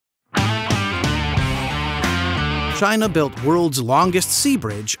China built world's longest sea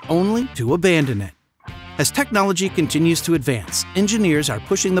bridge only to abandon it. As technology continues to advance, engineers are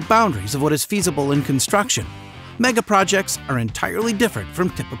pushing the boundaries of what is feasible in construction. Megaprojects are entirely different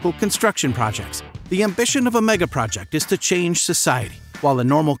from typical construction projects. The ambition of a megaproject is to change society, while a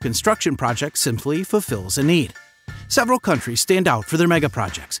normal construction project simply fulfills a need. Several countries stand out for their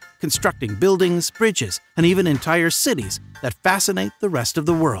megaprojects, constructing buildings, bridges, and even entire cities that fascinate the rest of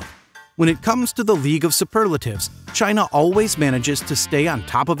the world. When it comes to the League of Superlatives, China always manages to stay on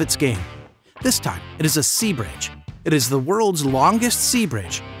top of its game. This time, it is a sea bridge. It is the world's longest sea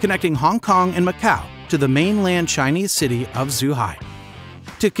bridge, connecting Hong Kong and Macau to the mainland Chinese city of Zhuhai.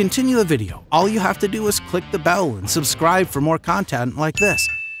 To continue the video, all you have to do is click the bell and subscribe for more content like this.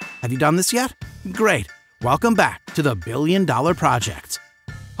 Have you done this yet? Great! Welcome back to the billion-dollar projects.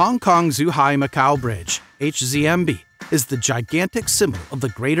 Hong Kong-Zhuhai-Macau Bridge, HZMB, is the gigantic symbol of the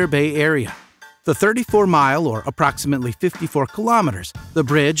Greater Bay Area. The 34-mile, or approximately 54 kilometers, the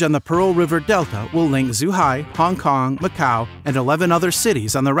bridge on the Pearl River Delta will link Zhuhai, Hong Kong, Macau, and 11 other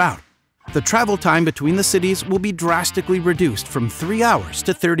cities on the route. The travel time between the cities will be drastically reduced from 3 hours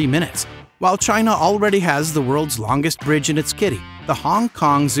to 30 minutes. While China already has the world's longest bridge in its kitty, the Hong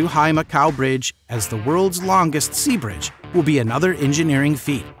Kong-Zhuhai-Macau Bridge, as the world's longest sea bridge, will be another engineering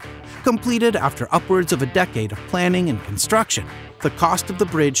feat. Completed after upwards of a decade of planning and construction, the cost of the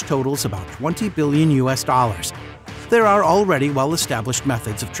bridge totals about $20 billion. There are already well-established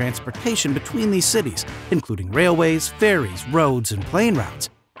methods of transportation between these cities, including railways, ferries, roads, and plane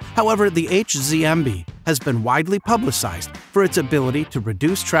routes. However, the HZMB has been widely publicized for its ability to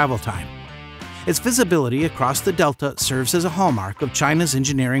reduce travel time. Its visibility across the delta serves as a hallmark of China's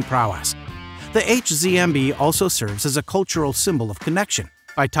engineering prowess. The HZMB also serves as a cultural symbol of connection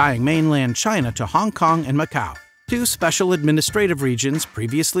by tying mainland China to Hong Kong and Macau, two special administrative regions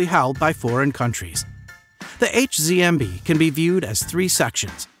previously held by foreign countries. The HZMB can be viewed as 3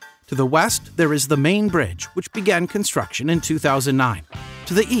 sections. To the west, there is the main bridge, which began construction in 2009.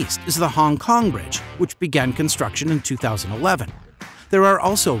 To the east is the Hong Kong Bridge, which began construction in 2011. There are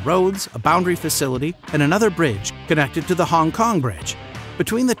also roads, a boundary facility, and another bridge connected to the Hong Kong Bridge.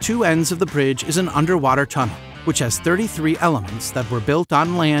 Between the two ends of the bridge is an underwater tunnel, which has 33 elements that were built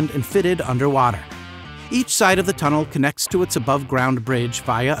on land and fitted underwater. Each side of the tunnel connects to its above-ground bridge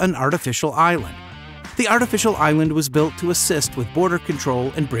via an artificial island. The artificial island was built to assist with border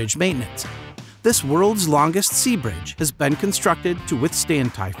control and bridge maintenance. This world's longest sea bridge has been constructed to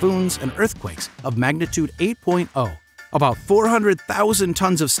withstand typhoons and earthquakes of magnitude 8.0. About 400,000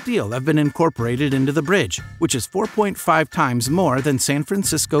 tons of steel have been incorporated into the bridge, which is 4.5 times more than San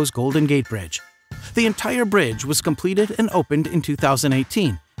Francisco's Golden Gate Bridge. The entire bridge was completed and opened in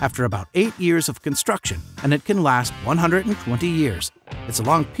 2018, after about 8 years of construction, and it can last 120 years. It's a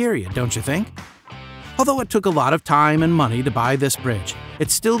long period, don't you think? Although it took a lot of time and money to buy this bridge,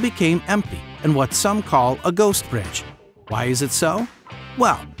 it still became empty and what some call a ghost bridge. Why is it so?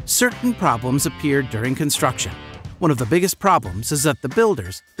 Well, certain problems appeared during construction. One of the biggest problems is that the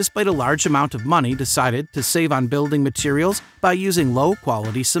builders, despite a large amount of money, decided to save on building materials by using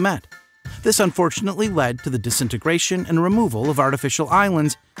low-quality cement. This unfortunately led to the disintegration and removal of artificial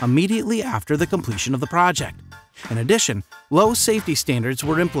islands immediately after the completion of the project. In addition, low safety standards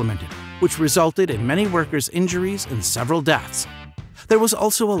were implemented, which resulted in many workers' injuries and several deaths. There was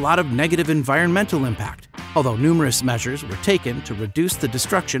also a lot of negative environmental impact, although numerous measures were taken to reduce the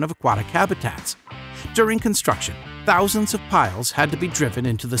destruction of aquatic habitats. During construction, thousands of piles had to be driven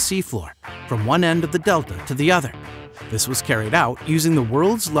into the seafloor, from one end of the delta to the other. This was carried out using the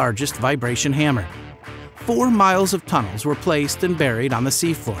world's largest vibration hammer. 4 miles of tunnels were placed and buried on the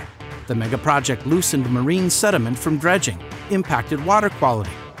seafloor. The megaproject loosened marine sediment from dredging, impacted water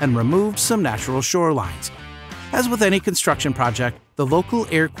quality, and removed some natural shorelines. As with any construction project, the local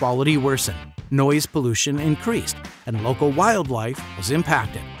air quality worsened, noise pollution increased, and local wildlife was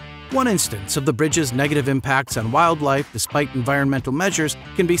impacted. One instance of the bridge's negative impacts on wildlife despite environmental measures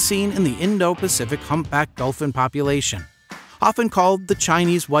can be seen in the Indo-Pacific humpback dolphin population. Often called the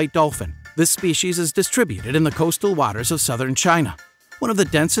Chinese white dolphin, this species is distributed in the coastal waters of southern China. One of the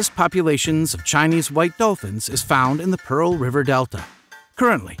densest populations of Chinese white dolphins is found in the Pearl River Delta.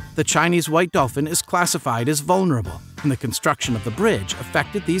 Currently, the Chinese white dolphin is classified as vulnerable, and the construction of the bridge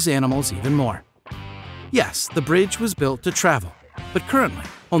affected these animals even more. Yes, the bridge was built to travel, but currently,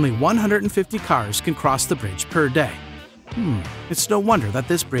 only 150 cars can cross the bridge per day. It's no wonder that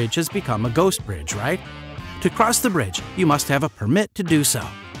this bridge has become a ghost bridge, right? To cross the bridge, you must have a permit to do so.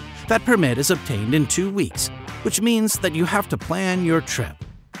 That permit is obtained in 2 weeks, which means that you have to plan your trip.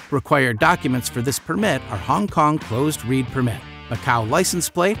 Required documents for this permit are Hong Kong Closed Read Permit, Macau License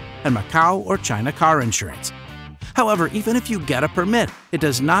Plate, and Macau or China car insurance. However, even if you get a permit, it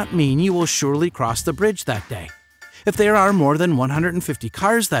does not mean you will surely cross the bridge that day. If there are more than 150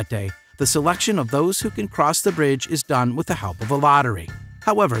 cars that day, the selection of those who can cross the bridge is done with the help of a lottery.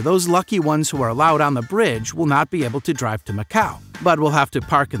 However, those lucky ones who are allowed on the bridge will not be able to drive to Macau, but will have to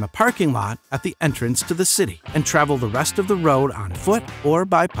park in the parking lot at the entrance to the city and travel the rest of the road on foot or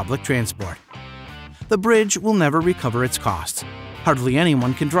by public transport. The bridge will never recover its costs. Hardly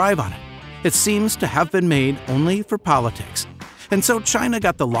anyone can drive on it. It seems to have been made only for politics. And so China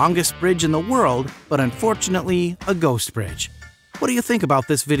got the longest bridge in the world, but unfortunately, a ghost bridge. What do you think about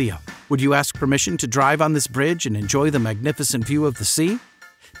this video? Would you ask permission to drive on this bridge and enjoy the magnificent view of the sea?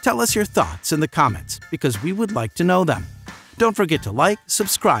 Tell us your thoughts in the comments, because we would like to know them. Don't forget to like,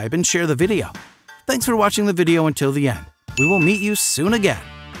 subscribe, and share the video. Thanks for watching the video until the end. We will meet you soon again.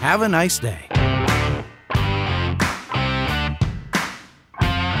 Have a nice day.